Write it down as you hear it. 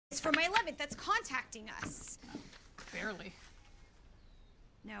for my 11th that's contacting us. Barely.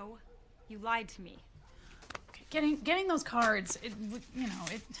 No, you lied to me. Okay, getting those cards, it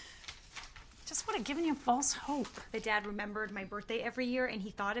just would have given you false hope. That Dad remembered my birthday every year and he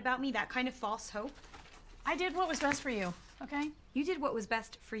thought about me, that kind of false hope. I did what was best for you, okay? You did what was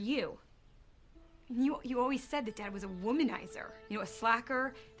best for you. You always said that Dad was a womanizer, you know, a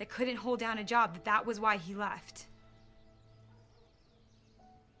slacker that couldn't hold down a job, that was why he left.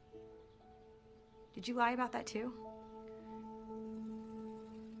 Did you lie about that too?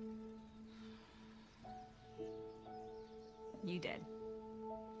 You did.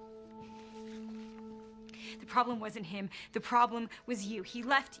 The problem wasn't him. The problem was you. He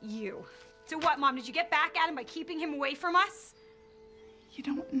left you. So what, Mom? Did you get back at him by keeping him away from us? You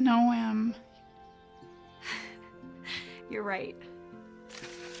don't know him. You're right.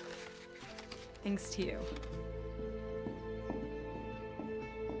 Thanks to you.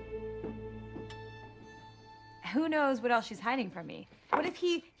 Who knows what else she's hiding from me? What if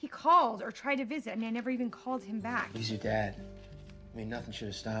he called or tried to visit? I mean, I never even called him back. He's your dad. I mean, nothing should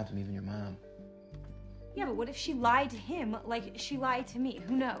have stopped him, even your mom. Yeah, but what if she lied to him like she lied to me?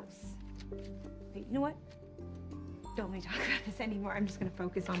 Who knows? Wait, you know what? Don't let me talk about this anymore. I'm just gonna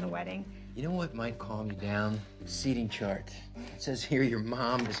focus on the wedding. You know what might calm you down? The seating chart. It says here your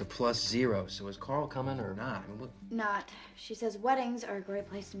mom is a +0, so is Carl coming or not? I mean, look. Not. She says weddings are a great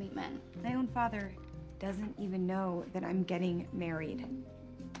place to meet men. My own father doesn't even know that I'm getting married.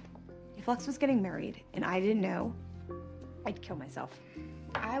 If Lux was getting married and I didn't know, I'd kill myself.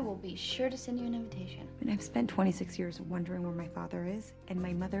 I will be sure to send you an invitation. And I've spent 26 years wondering where my father is, and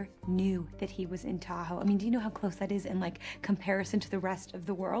my mother knew that he was in Tahoe. I mean, do you know how close that is in, like, comparison to the rest of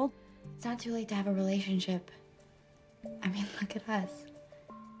the world? It's not too late to have a relationship. I mean, look at us.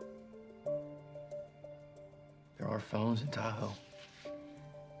 There are phones in Tahoe.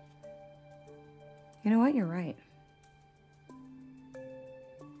 You know what? You're right. But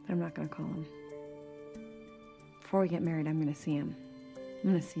I'm not gonna call him. Before we get married, I'm gonna see him. I'm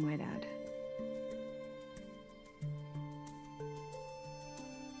gonna see my dad.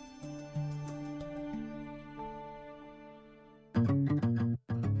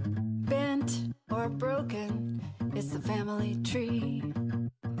 Bent or broken, it's the family tree.